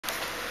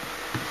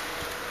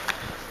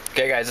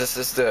Okay guys, this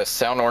is the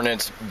Sound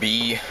Ordnance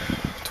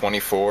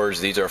B-24s.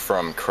 These are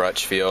from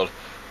Crutchfield.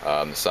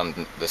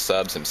 The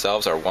subs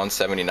themselves are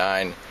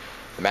 179.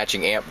 The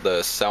matching amp,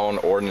 the Sound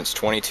Ordnance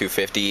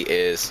 2250,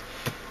 is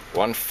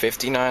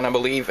 159, I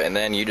believe, and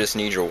then you just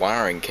need your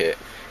wiring kit.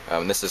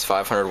 This is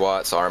 500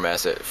 watts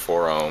RMS at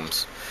 4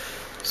 ohms.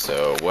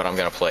 So what I'm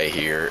gonna play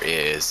here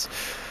is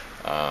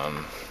a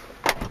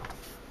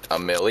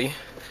milli.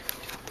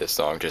 This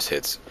song just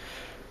hits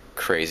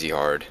crazy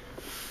hard.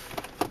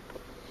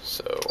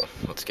 So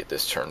let's get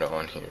this turned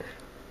on here.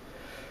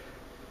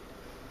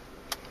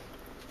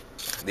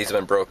 These have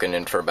been broken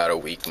in for about a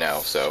week now,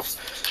 so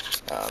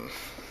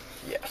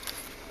yeah.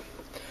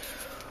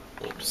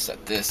 We'll just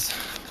set this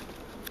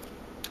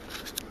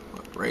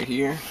up right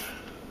here.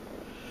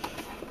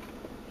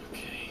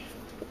 Okay.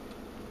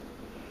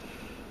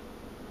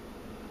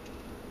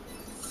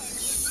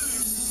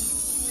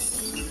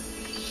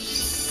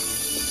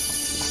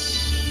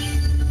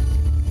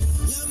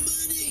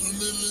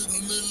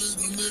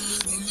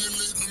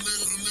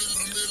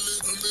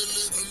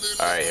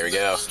 Alright, here we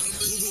go.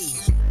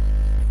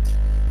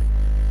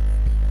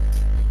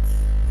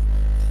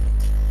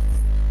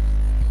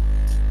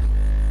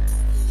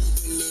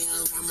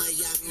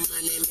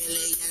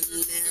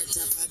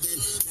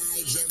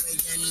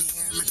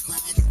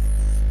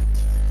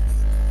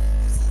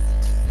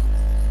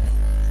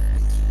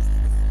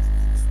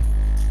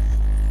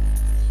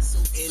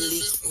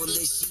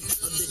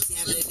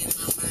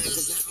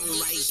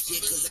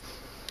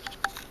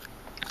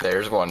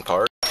 There's one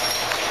part.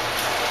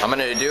 I'm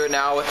gonna do it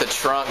now with the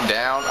trunk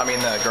down,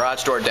 the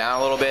garage door down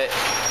a little bit.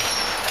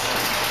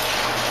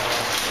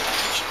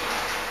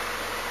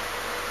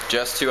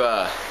 Just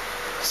to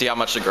see how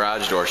much the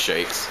garage door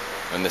shakes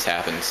when this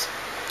happens.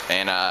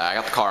 And I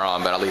got the car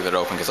on, but I'll leave it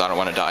open because I don't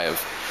want to die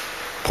of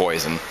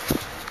poison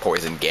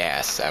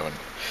gas. That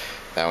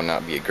would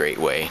not be a great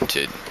way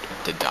to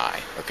die,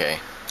 okay?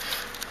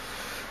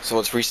 So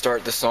let's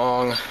restart the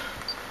song.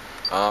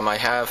 I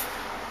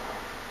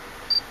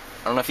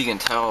don't know if you can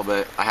tell,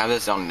 but I have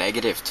this on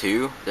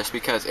 -2 just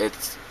because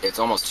it's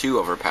almost too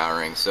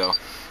overpowering. So I'm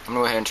gonna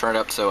go ahead and turn it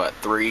up to at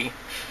 3,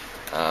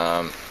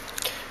 and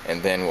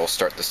then we'll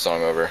start the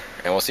song over,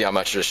 and we'll see how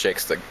much it just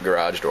shakes the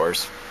garage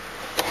doors.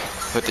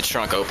 Put the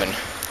trunk open.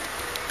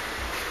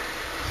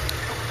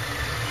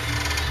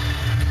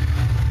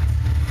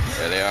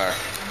 There they are.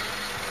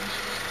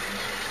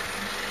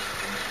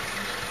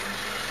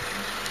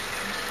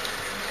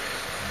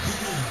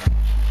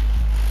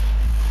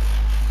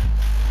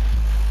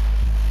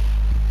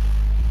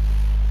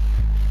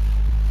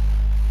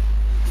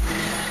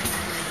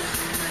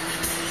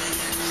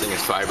 This thing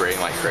is vibrating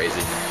like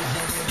crazy.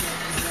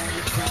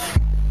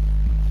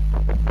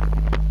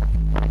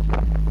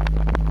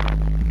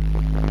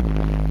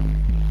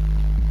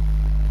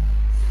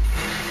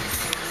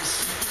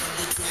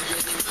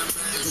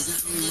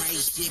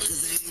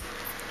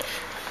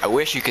 I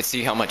wish you could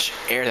see how much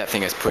air that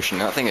thing is pushing.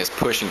 That thing is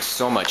pushing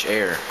so much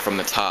air from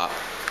the top.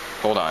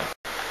 Hold on.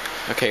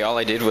 Okay, all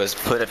I did was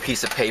put a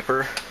piece of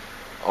paper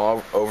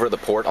all over the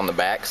port on the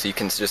back, so you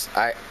can just,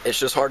 it's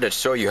just hard to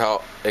show you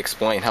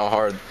explain how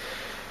hard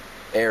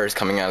air is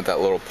coming out of that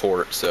little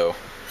port, so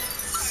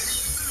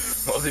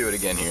we'll do it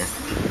again here.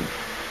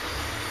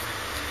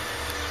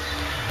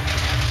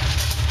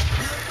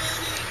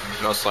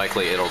 Most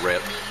likely it'll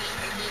rip.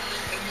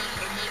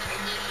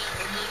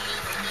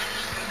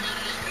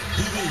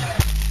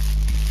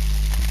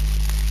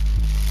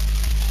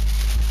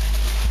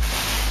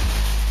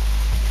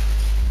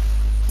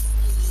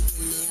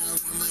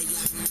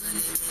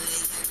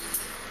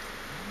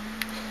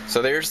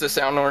 So there's the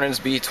Sound Ordnance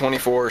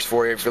B-24s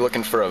for you if you're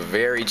looking for a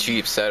very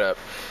cheap setup.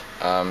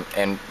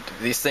 And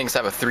these things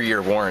have a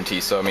 3-year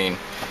warranty, so you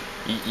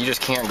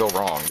just can't go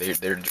wrong.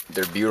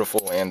 They're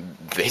beautiful and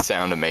they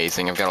sound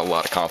amazing. I've got a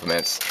lot of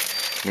compliments.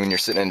 And when you're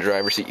sitting in the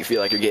driver's seat, you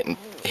feel like you're getting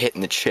hit in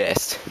the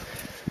chest.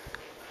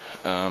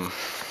 So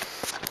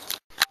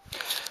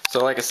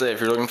like I said,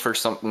 if you're looking for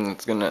something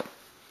that's gonna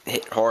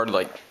hit hard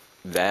like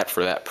that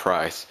for that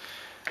price,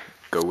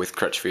 go with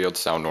Crutchfield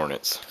Sound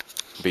Ordnance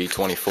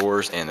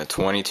B-24s and the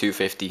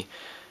 2250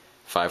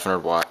 500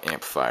 watt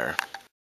amplifier.